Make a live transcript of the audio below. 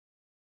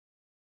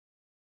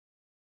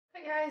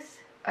Hi guys,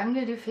 I'm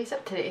gonna do face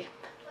up today.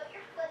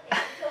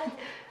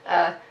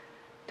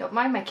 Don't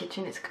mind my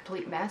kitchen, it's a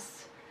complete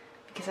mess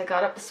because I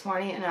got up this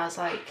morning and I was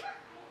like,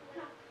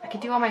 I could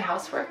do all my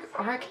housework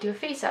or I could do a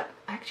face up.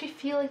 I actually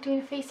feel like doing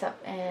a face up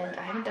and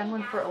I haven't done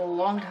one for a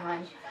long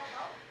time.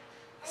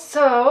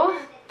 So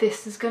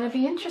this is gonna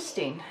be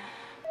interesting.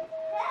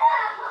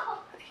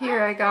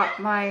 Here I got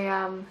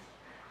my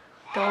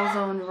Doll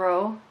Zone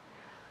row.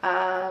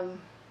 The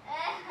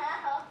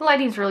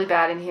lighting's really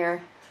bad in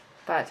here,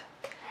 but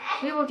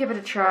we will give it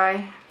a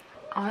try.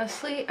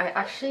 Honestly, I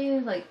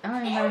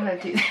don't even know how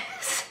to do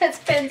this. It's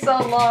been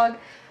so long.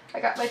 I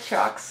got my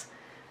chalks.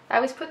 I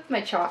always put my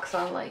chalks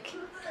on like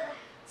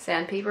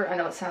sandpaper. I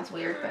know it sounds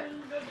weird, but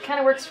it kind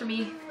of works for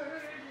me.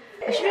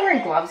 I should be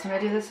wearing gloves when I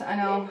do this. I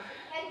know.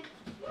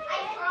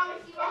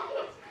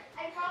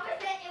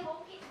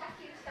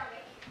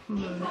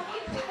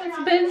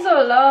 It's been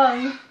so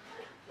long. I'm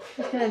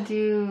just gonna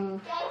do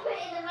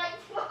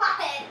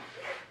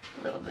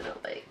a little bit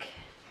of like.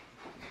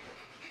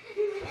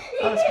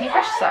 Oh, this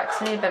paintbrush sucks.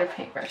 I need a better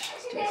paintbrush.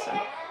 Let's do this one.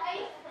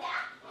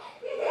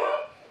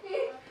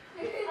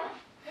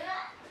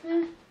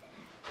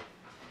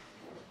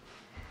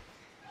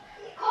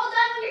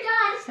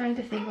 Starting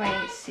to think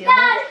I sealed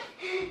it.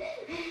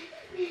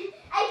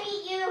 I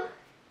beat you.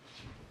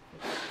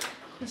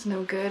 It's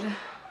no good.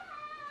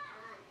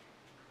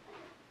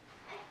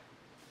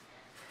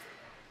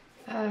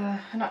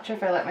 I'm not sure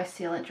if I let my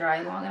sealant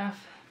dry long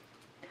enough.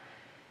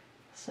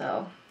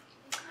 So,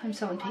 I'm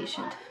so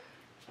impatient.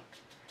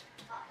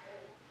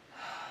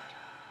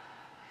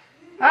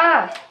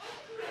 Ah!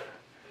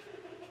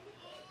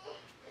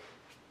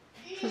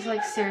 This is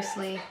like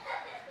seriously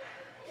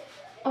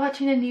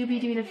watching a newbie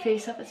doing a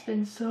face up. It's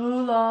been so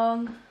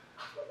long.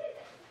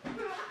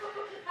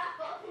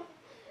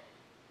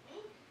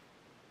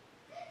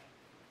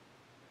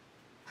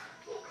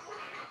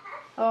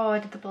 Oh, I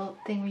did the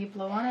thing where you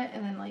blow on it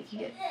and then like you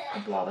get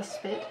a blob of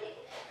spit.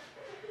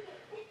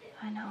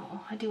 I know,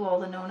 I do all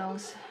the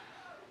no-nos.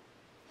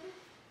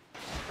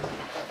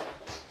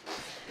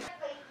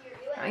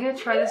 I'm gonna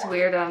try this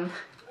weird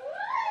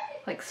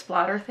like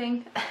splatter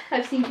thing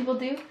I've seen people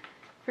do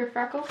for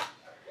freckles.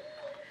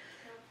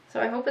 So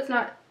I hope it's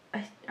not,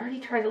 I already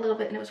tried a little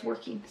bit and it was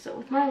working. So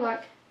with my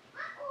luck,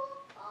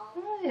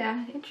 oh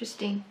yeah,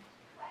 interesting.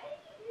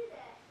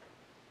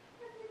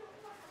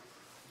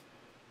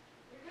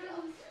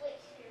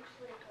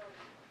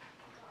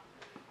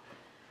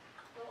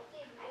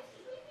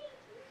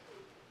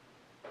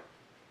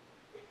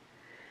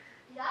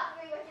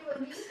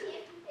 Oops.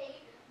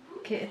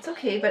 Okay, it's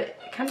okay, but it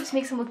kind of just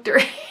makes them look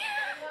dirty.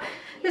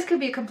 This could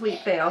be a complete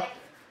fail.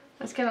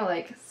 I was gonna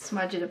like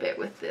smudge it a bit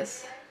with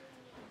this.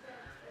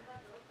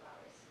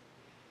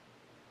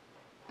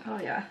 Oh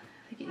yeah,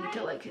 I think you need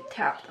to like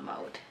tap them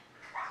out.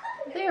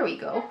 There we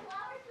go.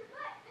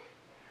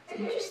 That's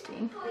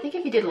interesting. I think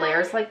if you did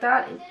layers like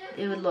that,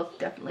 it would look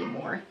definitely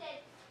more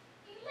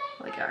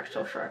like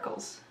actual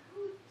freckles.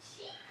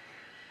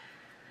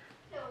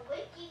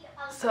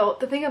 So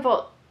the thing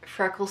about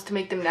freckles to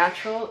make them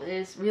natural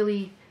is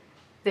really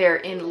they're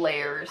in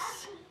layers.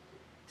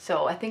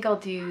 So I think I'll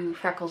do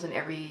freckles in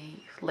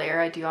every layer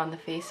I do on the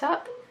face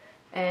up.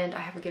 And I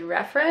have a good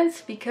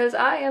reference because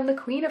I am the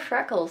queen of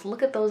freckles.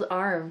 Look at those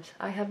arms.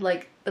 I have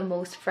like the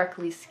most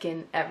freckly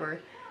skin ever.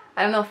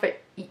 I don't know if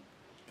it,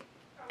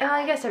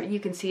 I guess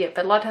you can see it,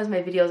 but a lot of times in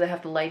my videos I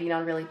have the lighting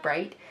on really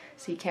bright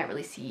so you can't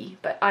really see,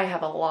 but I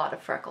have a lot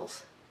of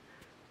freckles.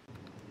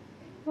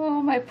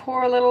 Oh, my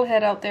poor little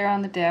head out there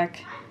on the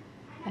deck.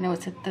 I know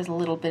there's a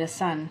little bit of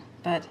sun,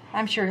 but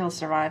I'm sure he'll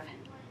survive.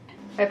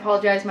 I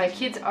apologize, my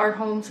kids are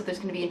home, so there's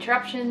going to be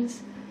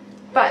interruptions.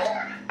 But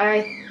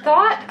I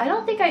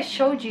don't think I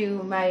showed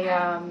you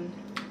my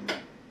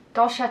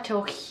Doll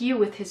Chateau Hue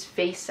with his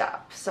face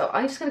up. So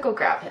I'm just going to go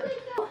grab him.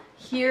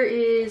 Here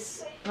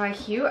is my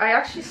Hue. I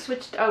actually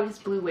switched out his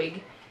blue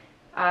wig,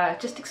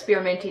 just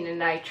experimenting,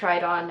 and I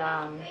tried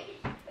on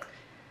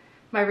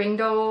my ring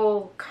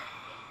doll.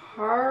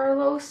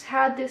 Carlos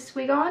had this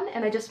wig on,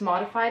 and I just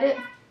modified it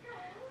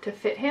to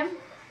fit him.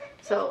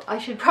 So I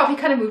should probably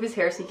kind of move his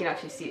hair so you can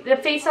actually see it. The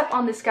face up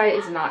on this guy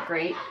is not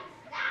great,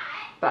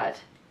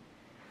 but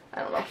I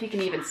don't know if you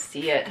can even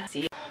see it.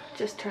 See,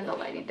 just turn the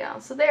lighting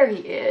down. So there he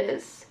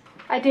is.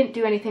 I didn't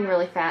do anything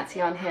really fancy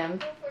on him.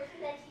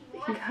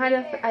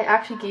 I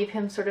actually gave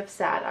him sort of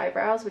sad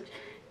eyebrows, which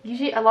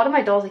usually a lot of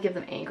my dolls I give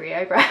them angry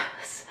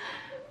eyebrows,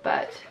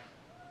 but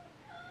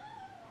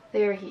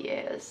there he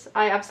is.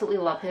 I absolutely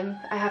love him.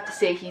 I have to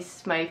say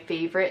he's my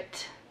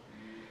favorite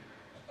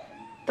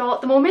doll at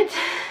the moment.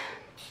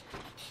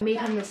 I made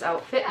him this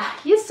outfit.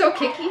 He is so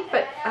kicky,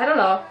 but I don't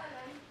know.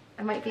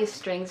 It might be his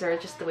strings or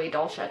just the way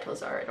doll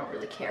chateaus are. I don't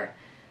really care.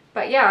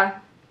 But yeah,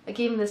 I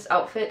gave him this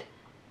outfit.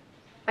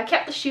 I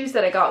kept the shoes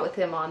that I got with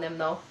him on him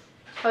though.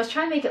 I was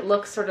trying to make it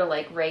look sort of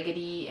like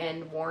raggedy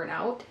and worn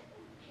out,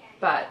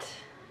 but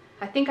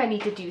I think I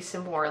need to do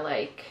some more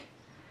like,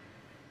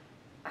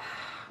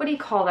 what do you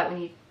call that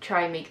when you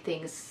try and make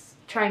things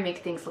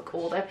look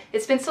old?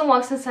 It's been so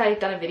long since I've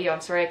done a video.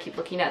 I'm sorry I keep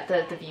looking at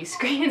the view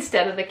screen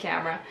instead of the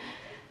camera.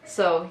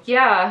 So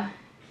yeah,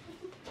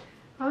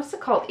 what's it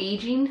called?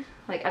 Aging?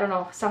 Like, I don't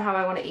know, somehow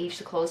I want to age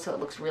the clothes so it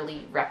looks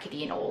really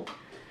rickety and old.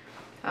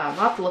 I'll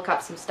have to look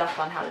up some stuff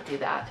on how to do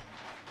that.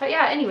 But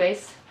yeah,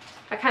 anyways,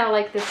 I kind of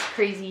like this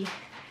crazy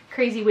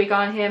wig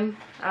on him.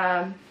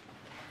 I'm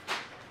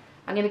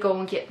gonna go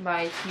and get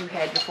my Hue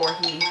head before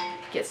he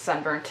gets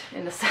sunburnt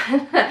in the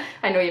sun.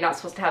 I know you're not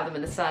supposed to have them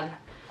in the sun.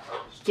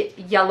 Get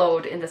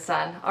yellowed in the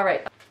sun. All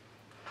right,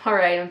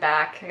 I'm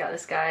back. I got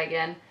this guy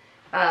again.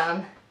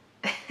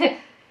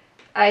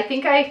 I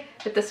think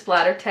with the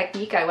splatter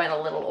technique, I went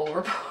a little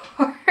overboard.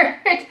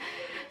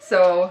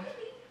 So,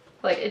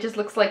 like, it just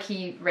looks like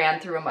he ran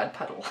through a mud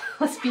puddle.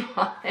 Let's be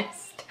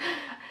honest.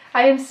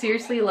 I am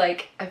seriously,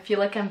 like, I feel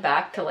like I'm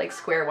back to, like,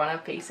 square one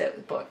of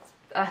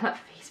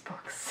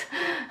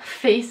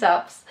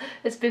face-ups.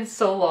 It's been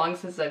so long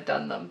since I've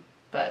done them,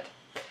 but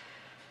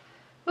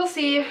we'll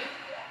see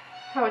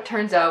how it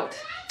turns out.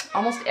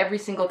 Almost every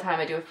single time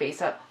I do a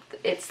face-up,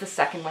 it's the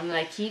second one that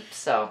I keep,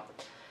 so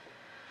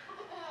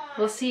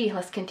we'll see.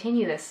 Let's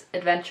continue this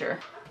adventure.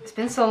 It's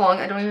been so long,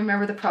 I don't even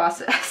remember the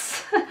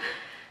process.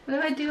 And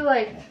then I do,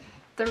 like,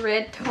 the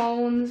red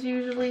tones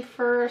usually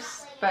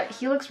first, but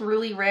he looks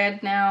really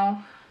red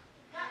now.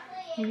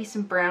 Maybe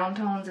some brown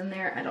tones in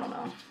there, I don't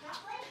know.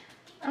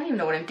 I don't even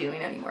know what I'm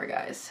doing anymore,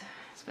 guys.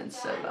 It's been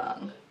so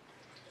long.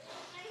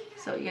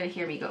 So you're gonna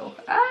hear me go,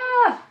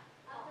 ah!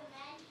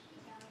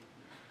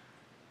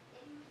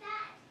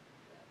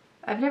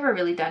 I've never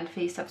really done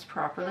face-ups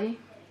properly.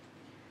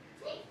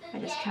 I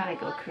just kind of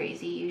go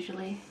crazy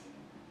usually.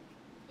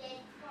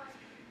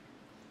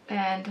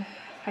 And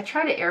I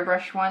tried to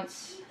airbrush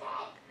once,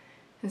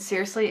 and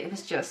seriously, it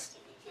was just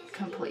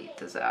complete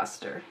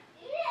disaster.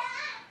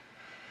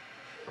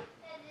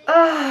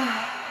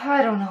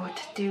 I don't know what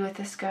to do with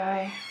this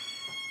guy.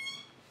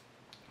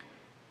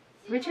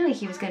 Originally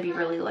he was going to be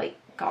really, like,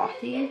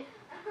 gothy.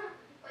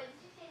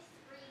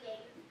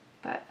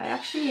 But I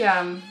actually,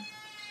 I'm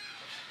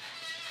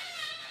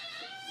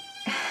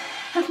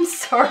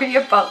sorry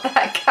about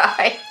that,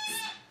 guys.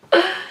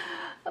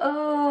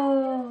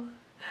 Oh.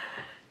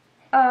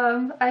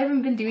 I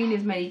haven't been doing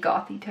as many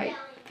gothy type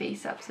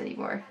face-ups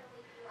anymore.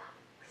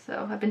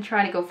 So I've been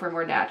trying to go for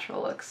more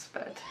natural looks,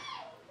 but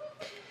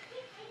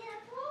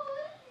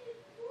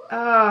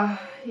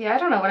yeah, I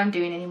don't know what I'm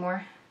doing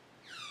anymore.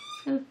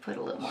 Just gonna put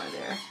a little more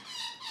there.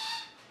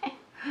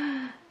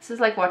 This is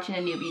like watching a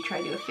newbie try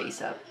to do a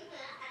face-up.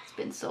 It's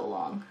been so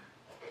long.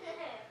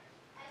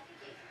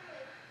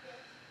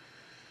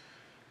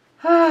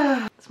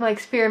 It's my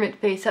experiment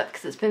face-up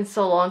because it's been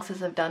so long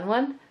since I've done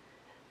one.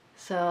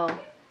 So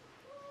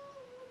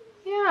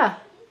yeah.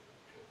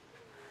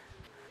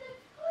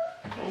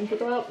 Time to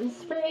go out and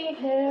spray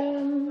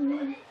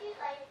him.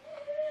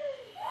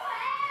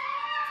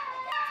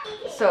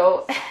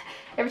 So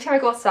every time I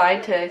go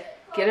outside to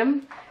get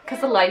him, because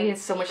the lighting is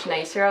so much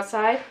nicer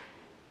outside,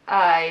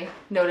 I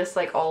notice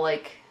like all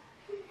like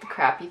the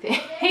crappy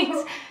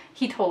things.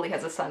 He totally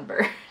has a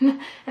sunburn.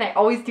 And I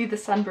always do the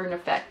sunburn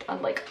effect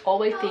on like all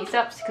my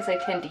face-ups because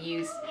I tend to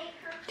use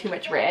too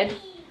much red.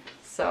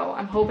 So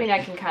I'm hoping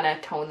I can kind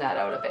of tone that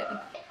out a bit.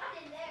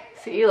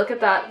 See, look at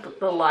that,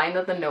 the line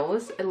of the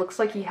nose. It looks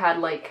like he had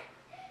like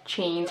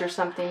chains or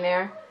something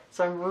there.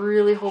 So I'm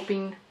really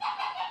hoping,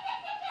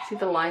 see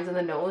the lines on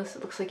the nose?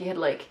 It looks like he had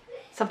like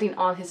something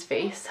on his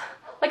face.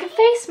 Like a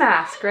face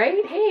mask,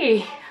 right?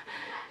 Hey,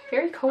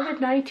 very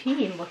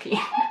COVID-19 looking.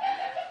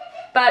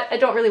 But I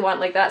don't really want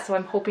it like that, so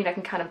I'm hoping I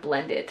can kind of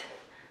blend it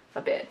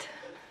a bit.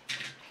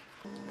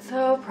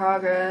 So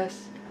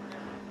progress.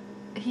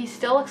 He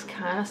still looks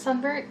kind of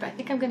sunburnt, but I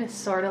think I'm gonna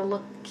sort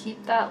of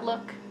keep that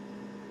look.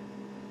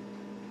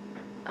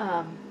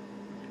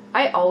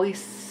 I always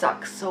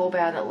suck so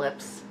bad at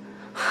lips.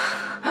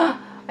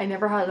 I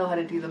never know how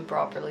to do them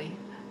properly.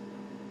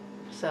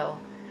 So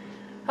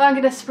I'm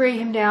gonna spray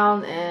him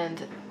down,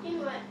 and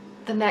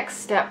the next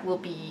step will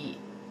be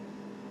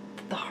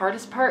the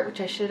hardest part,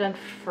 which I should have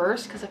done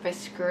first, because if I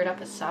screw it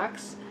up it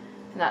sucks.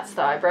 And that's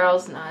the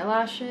eyebrows and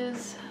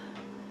eyelashes,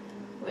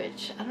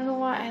 which I don't know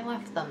why I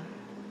left them.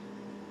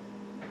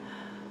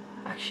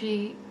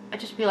 Actually, I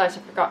just realized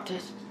I forgot to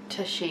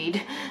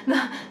shade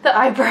the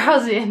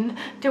eyebrows in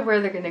to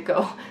where they're gonna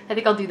go. I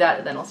think I'll do that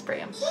and then I'll spray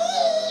them.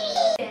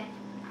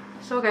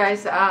 So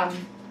guys, yeah,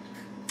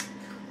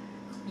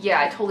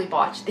 I totally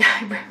botched the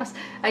eyebrows.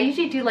 I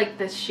usually do like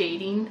the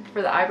shading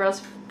for the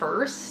eyebrows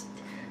first,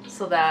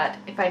 so that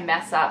if I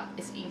mess up,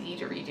 it's easy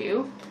to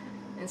redo,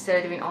 instead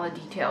of doing all the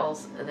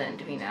details and then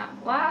doing that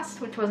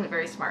last, which wasn't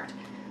very smart.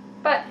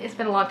 But it's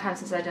been a long time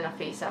since I've done a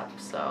face up,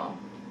 so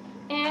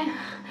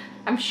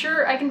I'm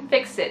sure I can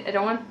fix it. I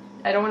don't want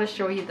to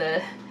show you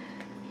the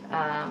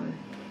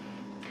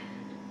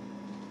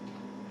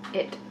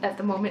it at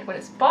the moment when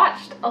it's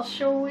botched. I'll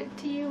show it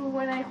to you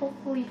when I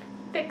hopefully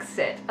fix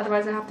it.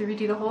 Otherwise I have to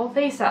redo the whole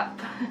face up.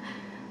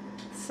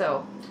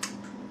 So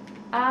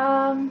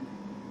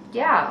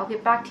yeah, I'll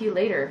get back to you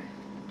later.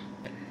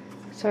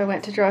 So I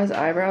went to draw his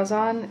eyebrows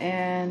on,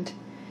 and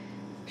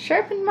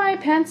sharpened my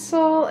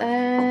pencil,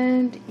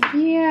 and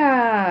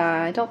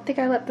yeah, I don't think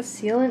I let the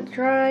sealant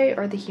dry,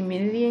 or the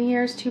humidity in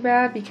here is too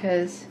bad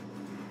because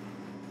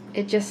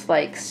it just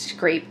like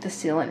scraped the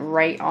sealant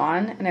right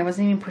on, and I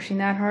wasn't even pushing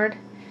that hard.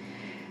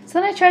 So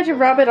then I tried to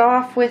rub it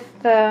off with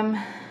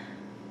my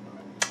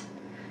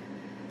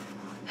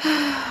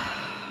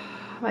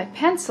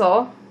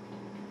pencil.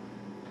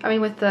 I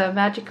mean with the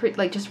Magic,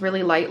 like just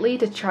really lightly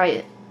to try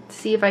it,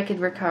 see if I could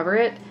recover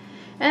it.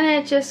 And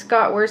it just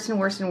got worse and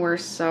worse and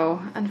worse.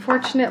 So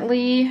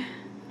unfortunately,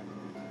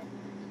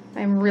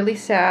 I'm really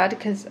sad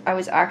because I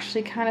was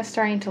actually kind of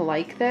starting to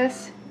like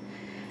this.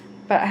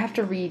 But I have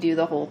to redo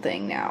the whole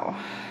thing now,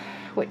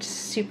 which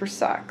super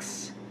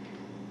sucks.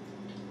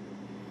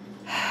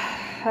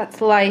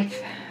 That's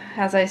life.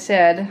 As I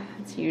said,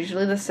 it's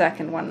usually the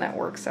second one that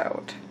works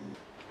out.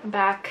 I'm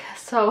back.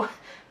 So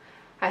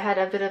I had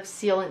a bit of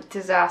sealant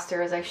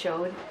disaster as I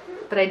showed,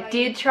 but I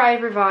did try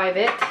to revive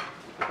it.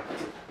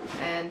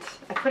 And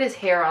I put his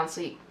hair on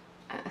so he,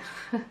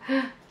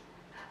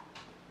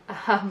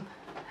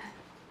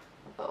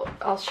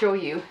 I'll show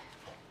you.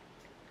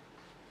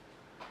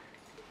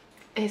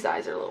 His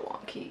eyes are a little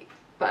wonky,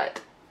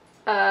 but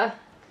I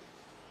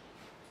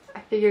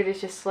figured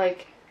it's just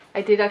like,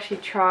 I did actually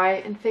try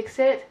and fix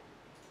it,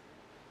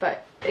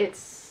 but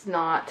it's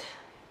not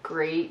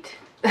great.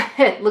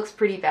 It looks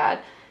pretty bad.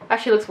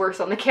 Actually looks worse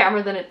on the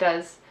camera than it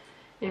does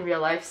in real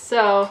life.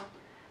 So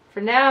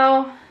for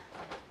now,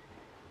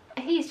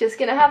 he's just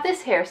gonna have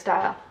this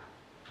hairstyle.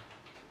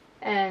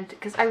 And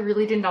because I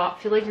really did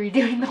not feel like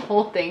redoing the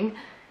whole thing,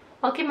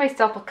 I'll give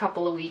myself a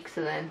couple of weeks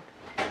and then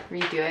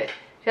redo it.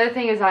 The other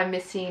thing is I'm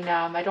missing,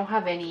 I don't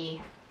have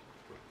any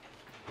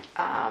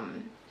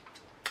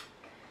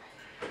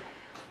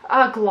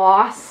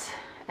gloss,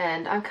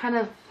 and I'm kind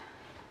of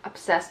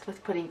obsessed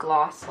with putting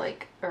gloss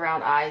like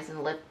around eyes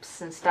and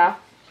lips and stuff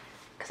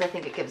because I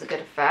think it gives a good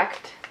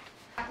effect.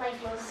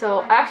 So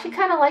I actually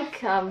kind of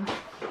like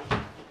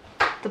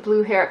the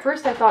blue hair. At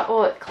first I thought,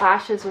 oh, it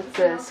clashes with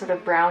the sort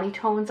of browny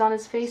tones on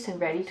his face and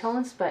reddy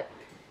tones, but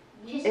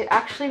it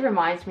actually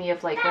reminds me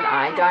of like when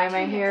I dye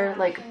my hair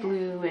like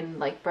blue and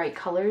like bright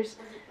colors.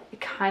 It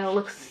kind of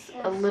looks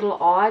a little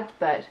odd,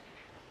 but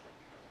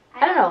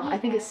I don't know, I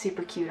think it's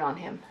super cute on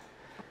him.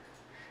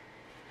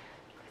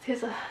 With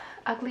his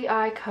ugly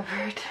eye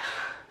covered.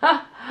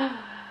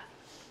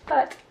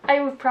 But I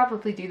would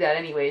probably do that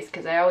anyways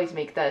because I always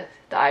make the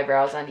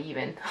eyebrows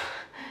uneven.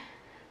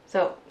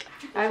 So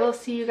I will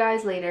see you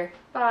guys later.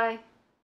 Bye.